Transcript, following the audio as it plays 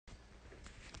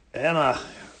Emma,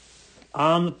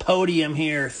 on the podium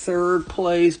here, third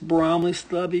place, Bromley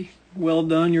stubby. Well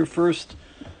done, your first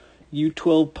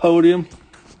U12 podium.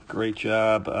 Great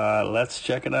job. Let's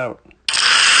check it out.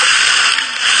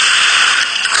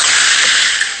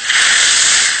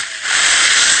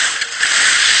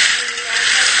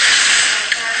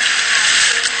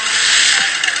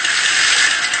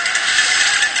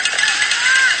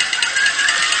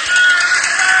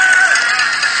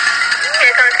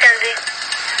 Here comes Kenzie.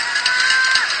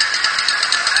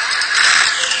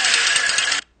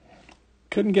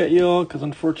 Couldn't get you all because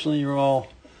unfortunately you're all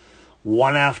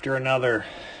one after another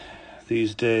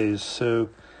these days. So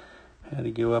I had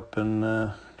to go up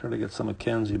and try to get some of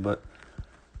Kenzie. But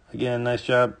again, nice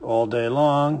job all day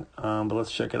long. But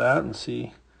let's check it out and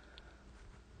see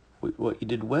what you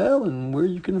did well and where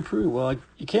you can improve. Well,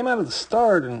 you came out at the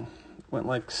start and went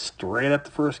like straight at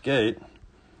the first gate.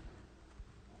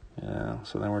 Yeah,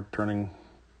 so then we're turning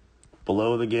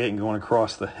below the gate and going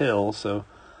across the hill. So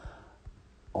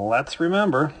let's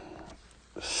remember,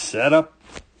 set up,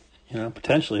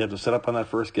 potentially have to set up on that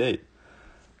first gate.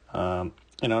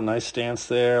 Nice stance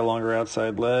there, longer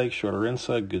outside leg, shorter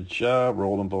inside, good job.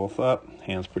 Roll them both up,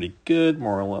 hands pretty good,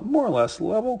 more or less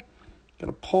level. Got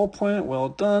a pole plant, well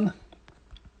done.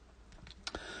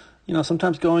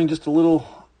 Sometimes going just a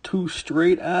little too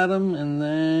straight at them and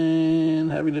then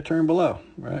having to turn below,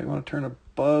 right? You want to turn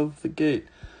above the gate.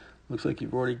 Looks like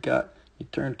you've already you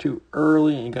turned too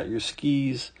early and you got your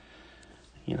skis,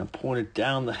 pointed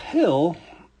down the hill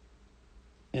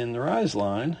in the rise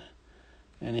line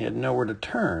and you had nowhere to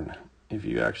turn. If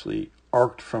you actually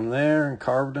arced from there and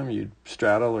carved them, you'd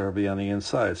straddle or be on the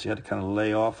inside. So you had to kind of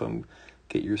lay off them,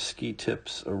 get your ski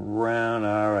tips around.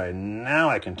 All right, now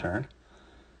I can turn.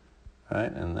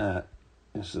 Right, and that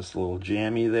is just a little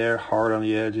jammy there, hard on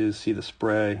the edges, see the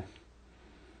spray,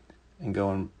 and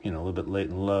going, a little bit late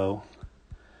and low.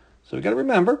 So we got to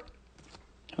remember,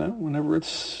 whenever it's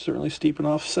certainly steep and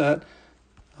offset,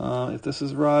 if this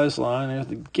is rise line, there's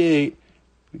the gate,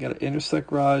 we got to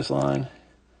intersect rise line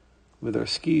with our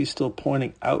skis still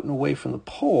pointing out and away from the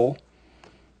pole,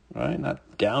 right? Not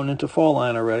down into fall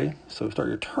line already. So start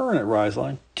your turn at rise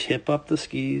line, tip up the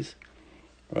skis,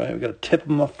 right? We got to tip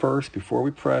them up first before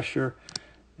we pressure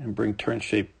and bring turn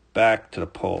shape back to the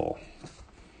pole,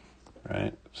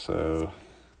 right? So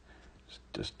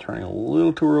just turning a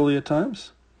little too early at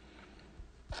times.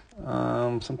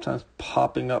 Sometimes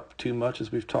popping up too much,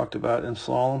 as we've talked about in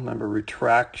slalom. Remember,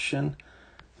 retraction.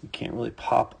 You can't really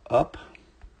pop up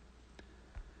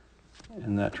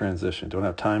in that transition. Don't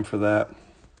have time for that.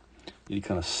 You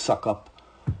kind of suck up,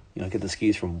 get the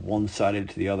skis from one side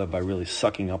to the other by really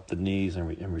sucking up the knees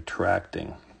and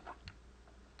retracting.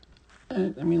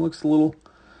 And, looks a little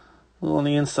on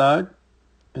the inside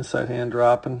hand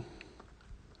dropping,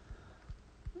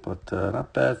 but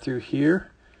not bad through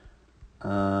here.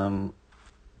 A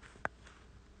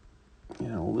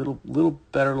little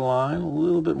better line, a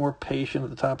little bit more patient at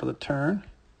the top of the turn.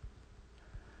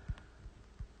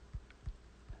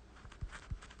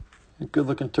 A good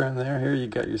looking turn there. Here you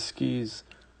got your skis,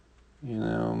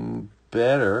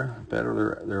 better.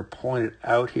 They're pointed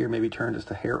out here. Maybe turn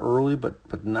just a hair early,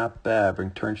 but not bad.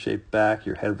 Bring turn shape back.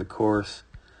 You're ahead of the course.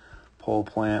 Pole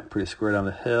plant, pretty square down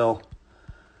the hill.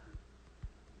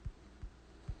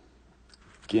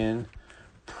 Again,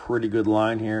 pretty good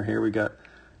line here. Here we got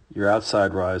your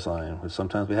outside rise line, which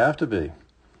sometimes we have to be.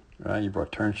 Right? You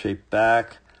brought turn shape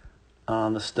back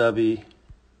on the stubby.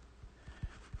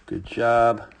 Good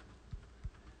job.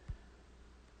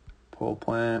 Pole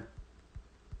plant.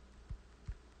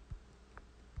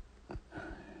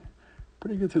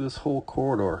 Pretty good through this whole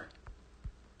corridor.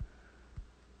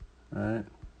 All right.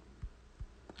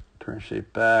 Turn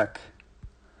shape back.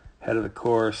 Head of the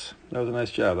course. That was a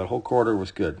nice job. That whole corridor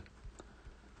was good.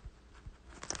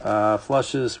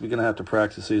 Flushes, we're going to have to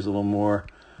practice these a little more.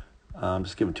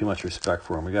 Just giving too much respect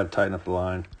for them. We got to tighten up the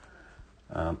line.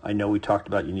 I know we talked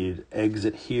about you needed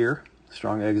exit here.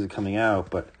 Strong exit coming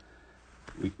out, but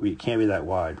we can't be that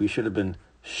wide. We should have been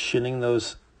shinning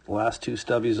those last two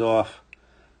stubbies off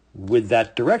with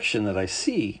that direction that I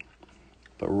see,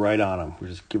 but right on them. We're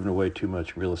just giving away too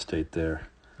much real estate there,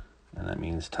 and that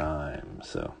means time.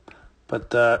 So,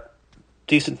 but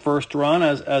decent first run,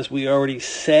 as we already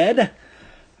said.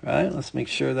 Right, let's make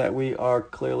sure that we are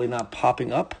clearly not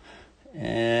popping up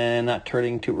and not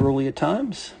turning too early at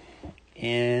times,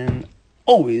 and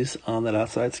always on that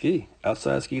outside ski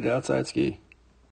to outside ski.